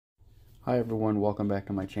Hi everyone, welcome back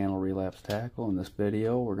to my channel Relapse Tackle. In this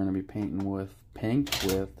video we're going to be painting with pink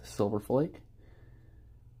with silver flake.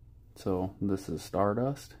 So this is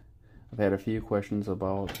Stardust. I've had a few questions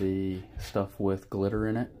about the stuff with glitter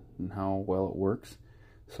in it and how well it works.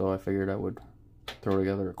 So I figured I would throw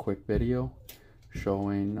together a quick video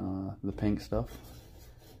showing the pink stuff.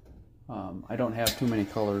 I don't have too many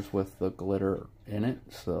colors with the glitter in it,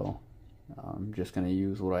 so I'm just going to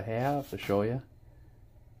use what I have to show you.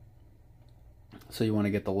 So you want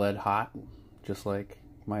to get the lead hot, just like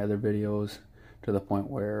my other videos, to the point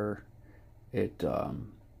where it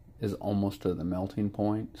is almost to the melting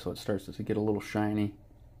point, so it starts to get a little shiny.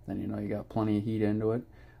 Then you know you got plenty of heat into it.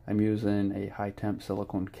 I'm using a high temp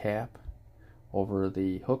silicone cap over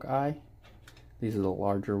the hook eye. These are the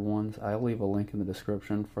larger ones. I'll leave a link in the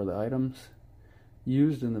description for the items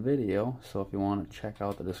used in the video, so if you want to check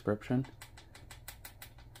out the description.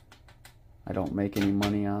 I don't make any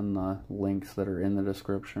money on the links that are in the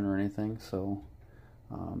description or anything, so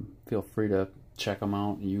feel free to check them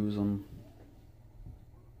out and use them.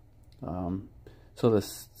 So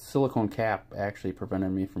this silicone cap actually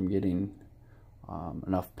prevented me from getting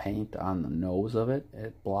enough paint on the nose of it.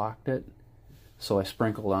 It blocked it, so I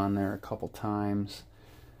sprinkled on there a couple times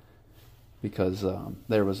because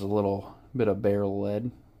there was a little bit of bare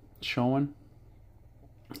lead showing,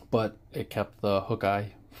 but it kept the hook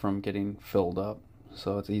eye from getting filled up,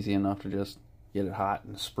 so it's easy enough to just get it hot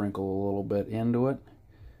and sprinkle a little bit into it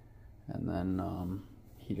and then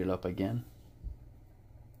heat it up again.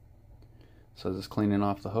 So just cleaning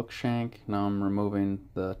off the hook shank. Now I'm removing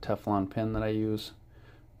the Teflon pin that I use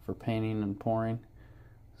for painting and pouring.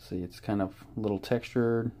 See, it's kind of a little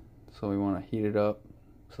textured, so we want to heat it up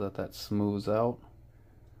so that that smooths out.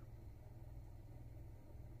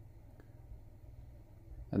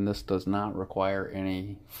 And this does not require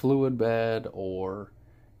any fluid bed or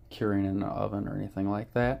curing in the oven or anything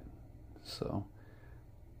like that. So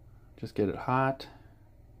just get it hot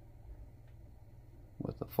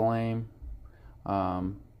with the flame.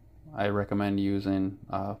 I recommend using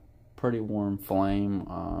a pretty warm flame.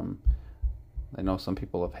 I know some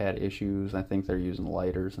people have had issues. I think they're using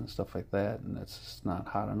lighters and stuff like that, and it's just not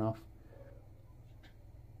hot enough.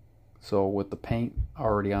 So with the paint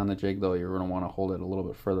already on the jig though, you're going to want to hold it a little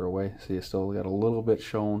bit further away. So you still got a little bit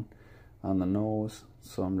shown on the nose.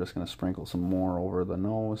 So I'm just going to sprinkle some more over the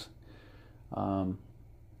nose. And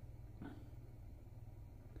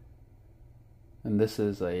this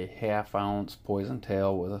is a 1/2 ounce poison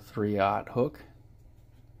tail with a 3/0 hook.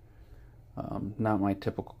 Not my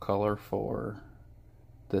typical color for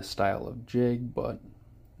this style of jig, but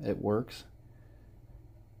it works.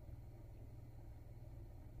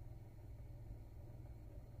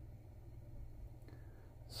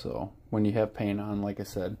 So when you have paint on, like I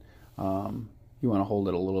said, you want to hold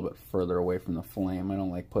it a little bit further away from the flame. I don't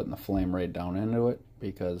like putting the flame right down into it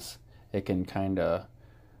because it can kind of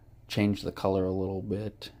change the color a little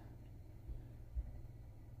bit.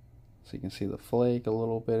 So you can see the flake a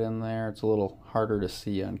little bit in there. It's a little harder to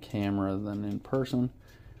see on camera than in person.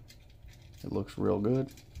 It looks real good.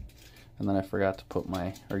 And then I forgot to put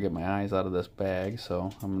get my eyes out of this bag, so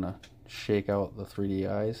I'm gonna shake out the 3D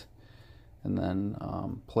eyes and then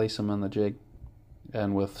place them in the jig.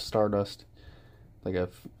 And with Stardust, like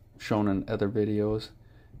I've shown in other videos,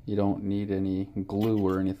 you don't need any glue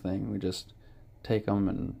or anything. We just take them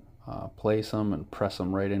and place them and press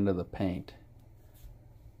them right into the paint.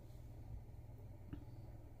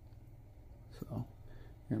 So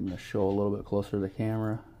here I'm going to show a little bit closer to the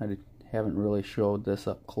camera. I haven't really showed this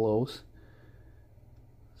up close.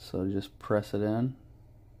 So just press it in.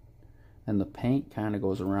 And the paint kind of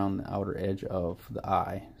goes around the outer edge of the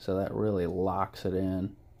eye, so that really locks it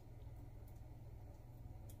in.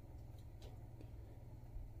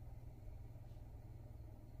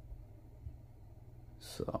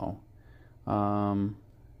 So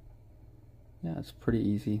yeah, it's pretty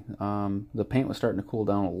easy. The paint was starting to cool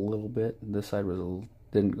down a little bit. This side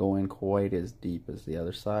didn't go in quite as deep as the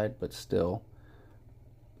other side, but still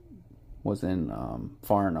was in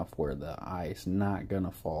far enough where the eye's not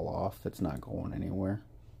gonna fall off. It's not going anywhere.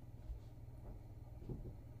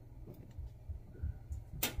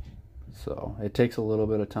 So it takes a little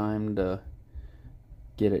bit of time to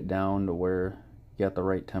get it down to where you got the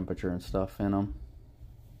right temperature and stuff in them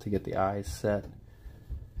to get the eyes set.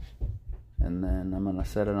 And then I'm gonna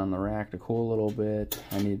set it on the rack to cool a little bit.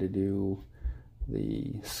 I need to do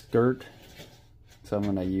the skirt, so I'm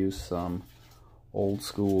gonna use some old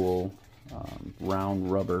school round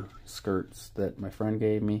rubber skirts that my friend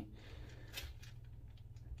gave me.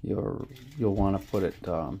 You'll want to put it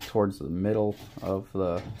towards the middle of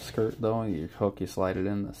the skirt though. Your hook, you slide it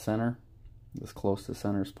in the center as close to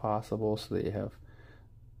center as possible so that you have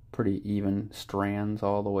pretty even strands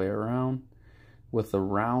all the way around. With the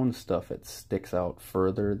round stuff, it sticks out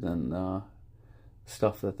further than the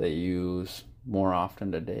stuff that they use more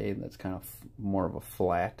often today. That's kind of more of a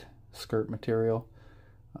flat skirt material.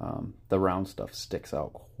 The round stuff sticks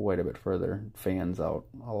out quite a bit further, fans out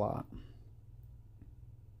a lot.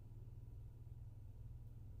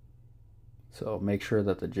 So make sure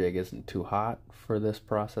that the jig isn't too hot for this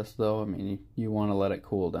process though. I mean, you want to let it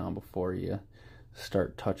cool down before you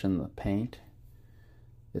start touching the paint.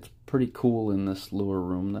 It's pretty cool in this lure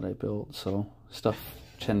room that I built, so stuff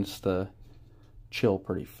tends to chill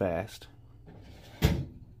pretty fast.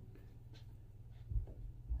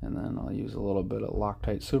 And then I'll use a little bit of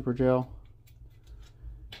Loctite Super Gel.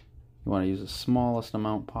 You want to use the smallest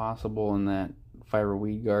amount possible in that fiber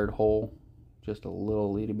weed guard hole, just a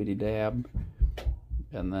little itty bitty dab,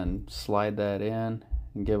 and then slide that in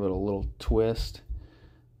and give it a little twist.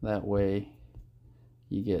 That way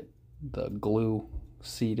you get the glue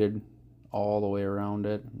seated all the way around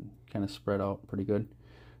it and kind of spread out pretty good.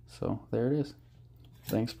 So there it is.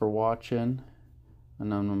 Thanks for watching,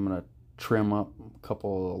 and then I'm going to trim up a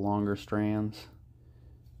couple of the longer strands.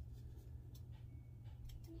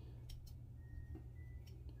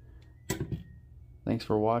 Thanks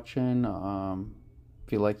for watching.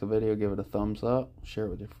 If you like the video, give it a thumbs up, share it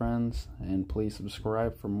with your friends, and please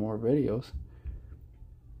subscribe for more videos.